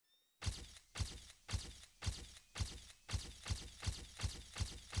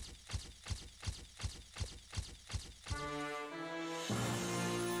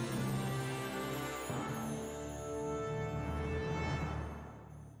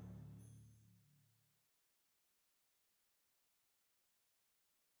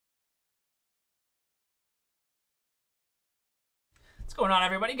What's going on,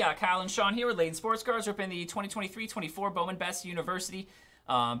 everybody? Got Kyle and Sean here with Layton Sports Cards. Ripping the 2023-24 Bowman Best University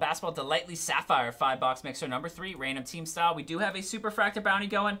Basketball Delightly Sapphire 5-box mixer number 3, random team style. We do have a Superfractor bounty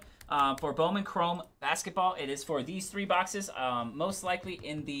going for Bowman Chrome Basketball. It is for these 3 boxes, most likely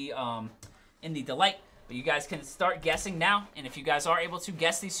in the Delight. But you guys can start guessing now. And if you guys are able to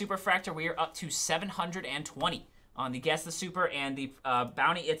guess the Superfractor, we are up to 720 on the Guess the Super, and the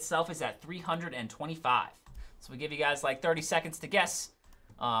bounty itself is at 325. So we give you guys like 30 seconds to guess.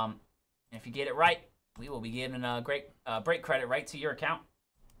 And if you get it right, we will be giving a great break credit right to your account.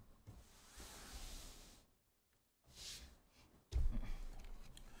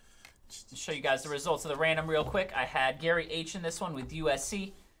 Just to show you guys the results of the random real quick, I had Gary H in this one with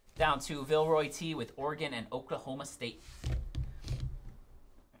USC, down to Vilroy T with Oregon and Oklahoma State.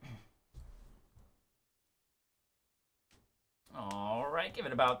 All right, give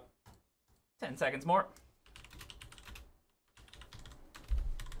it about 10 seconds more.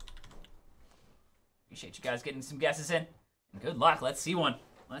 Appreciate you guys getting some guesses in. And good luck. Let's see one.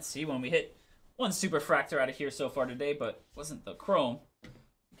 Let's see one. We hit one Superfractor out of here so far today, but wasn't the Chrome.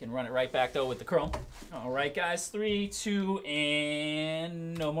 We can run it right back, though, with the Chrome. All right, guys. 3, 2,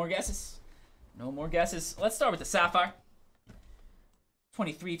 and no more guesses. No more guesses. Let's start with the Sapphire.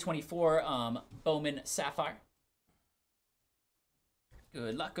 23-24 Bowman Sapphire.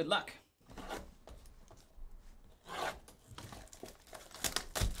 Good luck. Good luck.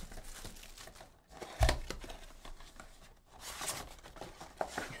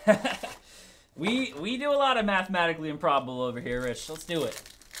 we do a lot of mathematically improbable over here, Rich. Let's do it.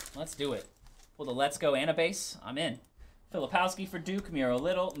 Let's do it. Pull the Let's Go Anabase. I'm in. Filipowski for Duke, Miro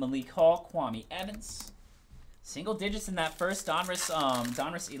Little, Malik Hall, Kwame Evans. Single digits in that first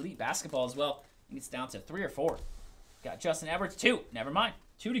Donruss Elite Basketball as well. I think it's down to 3 or 4. Got Justin Edwards, 2. Never mind.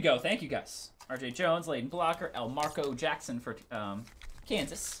 2 to go. Thank you, guys. RJ Jones, Layden Blocker, El Marco Jackson for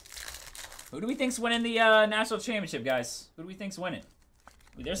Kansas. Who do we think's winning the national championship, guys? Who do we think's winning?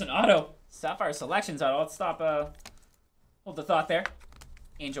 Ooh, there's an auto. Sapphire Selections auto. Let's stop. Hold the thought there.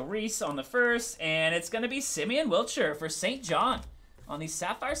 Angel Reese on the first. And it's going to be Simeon Wiltshire for St. John on the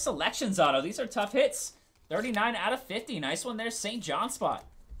Sapphire Selections auto. These are tough hits. 39 out of 50. Nice one there, St. John spot.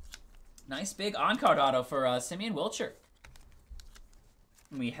 Nice big on-card auto for Simeon Wiltshire.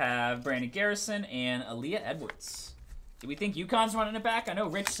 We have Brandon Garrison and Aaliyah Edwards. Do we think UConn's running it back? I know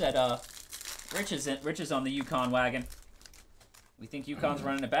Rich said Rich is on the UConn wagon. We think UConn's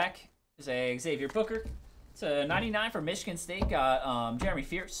running it back. There's a Xavier Booker. It's a 99 for Michigan State. Got Jeremy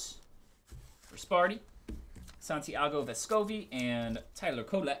Fierce for Sparty. Santiago Vescovi and Tyler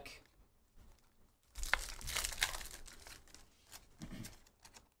Kolek.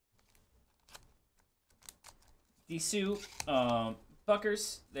 Dessou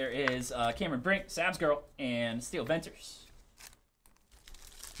Buckers. There is Cameron Brink, Sabs Girl, and Steel Venters.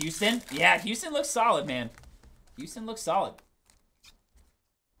 Houston. Yeah, Houston looks solid, man. Houston looks solid.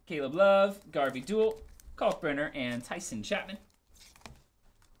 Caleb Love, Garvey Duel, Kalkbrenner, and Tyson Chapman.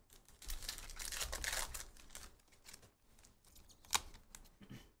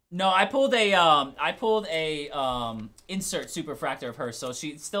 No, I pulled a insert Superfractor of hers, so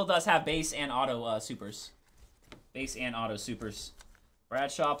she still does have base and auto supers. Base and auto supers.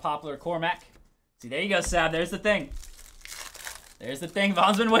 Bradshaw, Poplar, Cormac. See, there you go, Sab. There's the thing. There's the thing.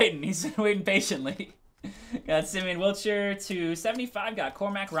 Vaughn's been waiting. He's been waiting patiently. Got Simeon Wiltshire to 75. Got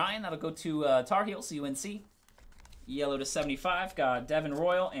Cormac Ryan. That'll go to Tar Heels, UNC. Yellow to 75. Got Devin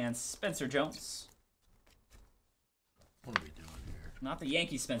Royal and Spencer Jones. What are we doing here? Not the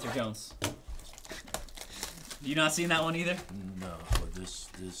Yankee Spencer Jones. You not seen that one either? No, but this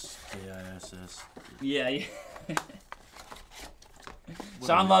KISS. Yeah.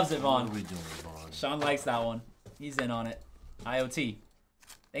 Sean loves it, Vaughn. What are we doing, Vaughn? Sean likes that one. He's in on it. IoT.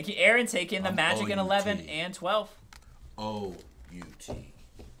 Thank you, Aaron. Take in the Magic in 11 and 12. O-U-T.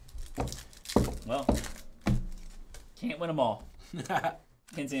 Well, can't win them all.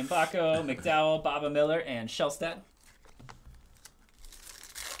 Kinsey and Paco, McDowell, Baba Miller, and Shellstad.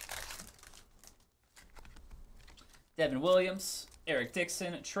 Devin Williams, Eric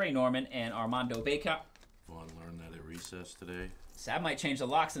Dixon, Trey Norman, and Armando Baycott. Vaughn learned that at recess today. Sab might change the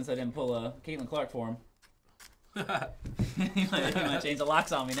lock since I didn't pull a Caitlin Clark for him. he might change the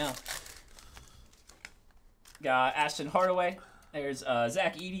locks on me now. Got Ashton Hardaway. There's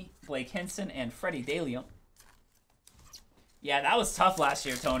Zach Edey, Blake Henson, and Freddie DeLeon. Yeah, that was tough last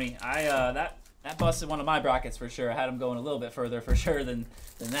year, Tony. That busted one of my brackets for sure. I had him going a little bit further for sure than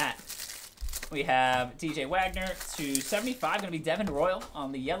that. We have DJ Wagner to 75. Going to be Devin Royal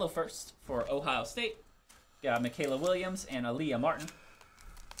on the yellow first for Ohio State. Got Michaela Williams and Aaliyah Martin.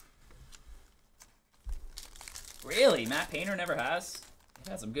 Really? Matt Painter never has?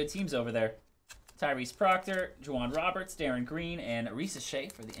 They've had some good teams over there. Tyrese Proctor, Juwan Roberts, Darren Green, and Risa Shea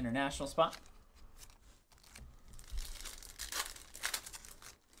for the international spot.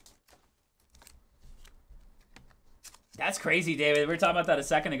 That's crazy, David. We were talking about that a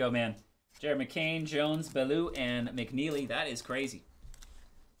second ago, man. Jared McCain, Jones, Bellew, and McNeely. That is crazy.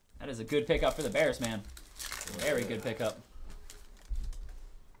 That is a good pickup for the Bears, man. Very good pickup.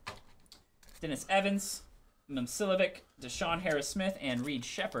 Dennis Evans, Mimsilovic, Deshaun Harris-Smith, and Reed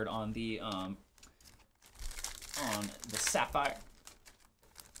Shepard on the Sapphire.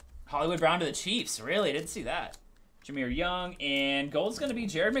 Hollywood Brown to the Chiefs. Really? Didn't see that. Jameer Young. And gold's going to be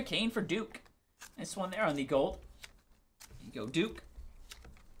Jared McCain for Duke. Nice one there on the gold. There you go, Duke.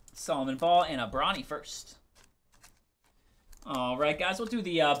 Solomon Ball and a Bronny first. All right, guys. We'll do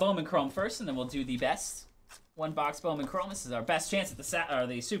the Bowman Chrome first, and then we'll do the best. One box Bowman Chrome. This is our best chance at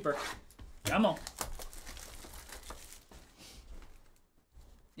the Super. Come on.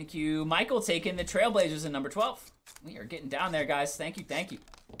 Thank you, Michael, taking the Trailblazers in number 12. We are getting down there, guys. Thank you, thank you.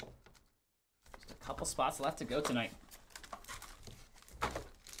 Just a couple spots left to go tonight.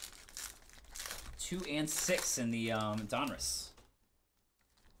 2 and 6 in the Donruss.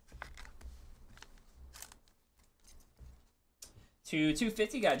 To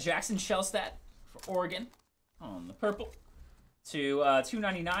 250, got Jackson Shellstat for Oregon on the purple. To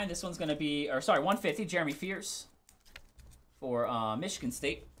 299, this one's going to be, or sorry, 150, Jeremy Fears for Michigan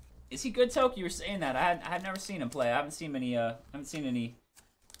State. Is he good, Toke? You were saying that. I had never seen him play. I haven't seen any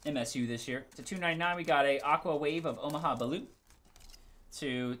MSU this year. To 299, we got a Aqua Wave of Omaha Bellew.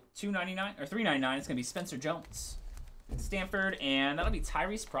 To 299 or 399, it's going to be Spencer Jones, Stanford, and that'll be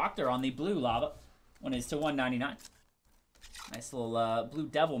Tyrese Proctor on the blue lava. One is to 199. Nice little Blue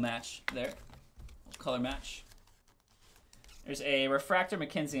Devil match there. Little color match. There's a refractor,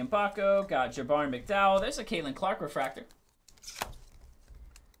 Mackenzie Mbako. Got Jabari McDowell. There's a Caitlin Clark refractor.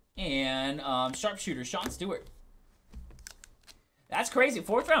 And sharpshooter, Sean Stewart. That's crazy.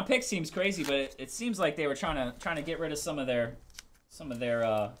 4th round pick seems crazy, but it seems like they were trying to get rid of some of their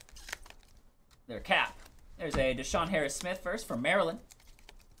cap. There's a Deshaun Harris-Smith first from Maryland.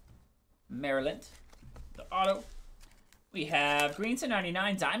 Maryland. The auto. We have green to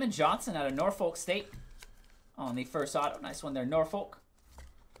 99, Diamond Johnson out of Norfolk State on the first auto. Nice one there, Norfolk.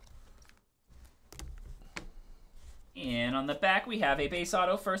 And on the back, we have a base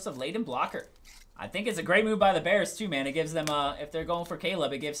auto first of Layden Blocker. I think it's a great move by the Bears, too, man. It gives them, if they're going for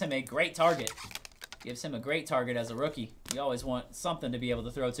Caleb, it gives him a great target. Gives him a great target as a rookie. You always want something to be able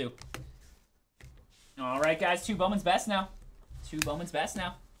to throw to. All right, guys, 2 Bowman's best now. 2 Bowman's best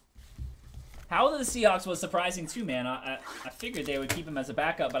now. How old the Seahawks was surprising, too, man. I figured they would keep him as a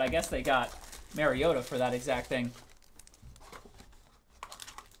backup, but I guess they got Mariota for that exact thing.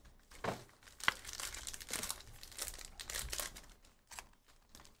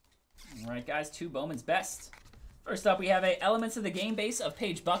 All right, guys, 2 Bowman's best. First up, we have a Elements of the Game base of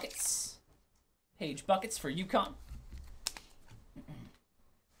Paige Buckets. Paige Buckets for UConn.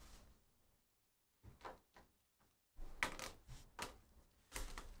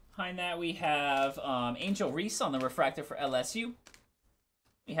 Behind that, we have Angel Reese on the refractor for LSU.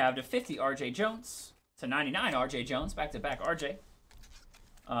 We have to 50 RJ Jones. To 99 RJ Jones, back-to-back RJ.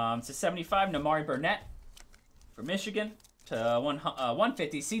 To 75 Namari Burnett for Michigan. To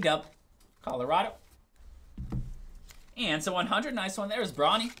 150 C-Dub, Colorado. And to 100, nice one there is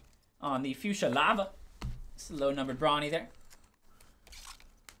Bronny on the Fuchsia Lava. It's a low-numbered Bronny there.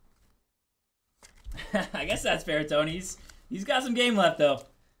 I guess that's fair, Tony. He's got some game left, though.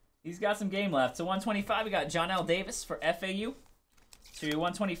 He's got some game left. To 125, we got John L. Davis for FAU. To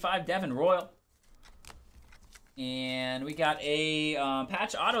 125, Devin Royal. And we got a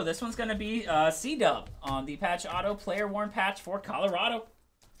patch auto. This one's going to be C-Dub on the patch auto. Player worn patch for Colorado.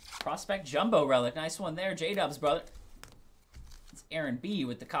 Prospect Jumbo Relic. Nice one there. J-Dub's brother. It's Aaron B.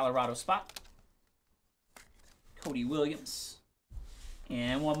 with the Colorado spot. Cody Williams.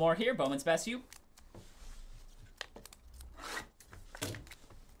 And one more here. Bowman's Best U.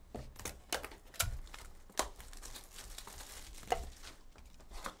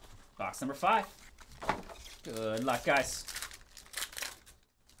 Box number 5. Good luck, guys.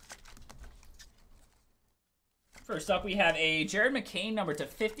 First up, we have a Jared McCain number to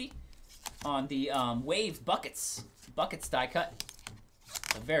 50 on the Wave Buckets. Buckets die cut.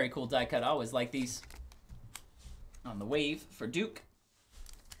 A very cool die cut. I always like these. On the Wave for Duke.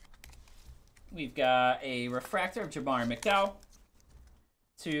 We've got a refractor of Jabari McDowell.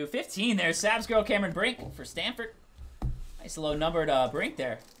 To 15, there's Sabs girl Cameron Brink for Stanford. Nice low numbered Brink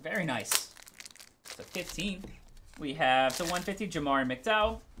there. Very nice. To 15. We have to 150 Jamari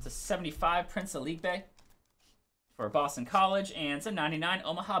McDowell. To 75 Prince Aligbe for Boston College, and some 99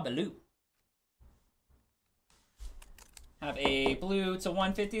 Omaha Blue. Have a blue to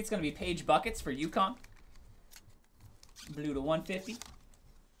 150. It's going to be Paige Buckets for UConn. Blue to 150.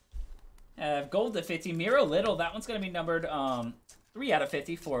 Have gold to 50. Miro Little. That one's going to be numbered 3 out of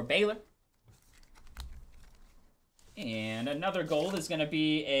 50 for Baylor. And another gold is going to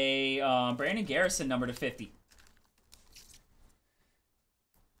be a Brandon Garrison number to 50.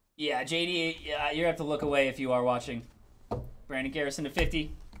 Yeah, JD, yeah, you have to look away if you are watching. Brandon Garrison to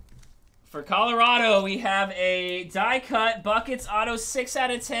 50. For Colorado, we have a die cut Buckets auto 6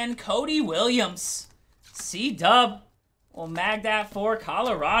 out of 10. Cody Williams. C-Dub. We'll mag that for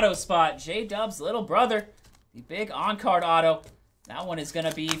Colorado spot. J-Dub's little brother. The big on-card auto. That one is going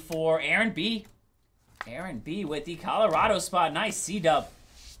to be for Aaron B. Aaron B with the Colorado spot. Nice C-Dub.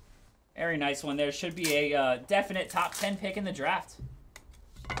 Very nice one there. Should be a definite top 10 pick in the draft.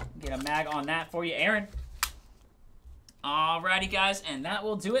 Get a mag on that for you, Aaron. Alrighty, guys, and that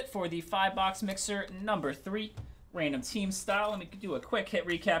will do it for the 5-box mixer number 3, random team style. Let me do a quick hit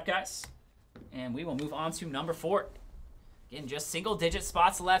recap, guys, and we will move on to number 4. Again, just single-digit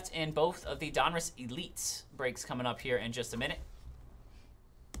spots left in both of the Donruss Elite breaks coming up here in just a minute.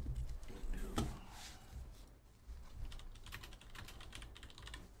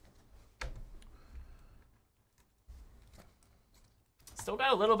 Still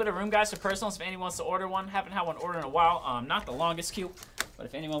got a little bit of room, guys, for personals if anyone wants to order one. Haven't had one ordered in a while. Not the longest queue, but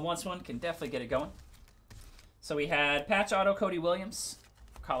if anyone wants one, can definitely get it going. So we had patch auto Cody Williams,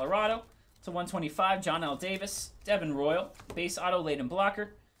 Colorado, to 125, John L. Davis, Devin Royal, base auto Layden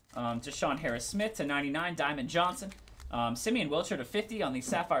Blocker, Deshaun Harris-Smith to 99, Diamond Johnson, Simeon Wilcher to 50 on the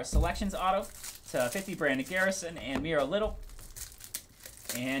Sapphire Selections auto, to 50, Brandon Garrison and Miro Little.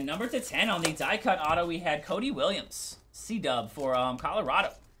 And number to 10 on the die cut auto, we had Cody Williams. C-Dub for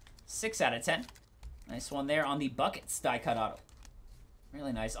Colorado. 6 out of 10. Nice one there on the Buckets die cut auto.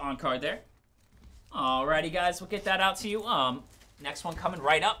 Really nice on card there. Alrighty, guys, we'll get that out to you. Next one coming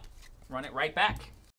right up. Run it right back.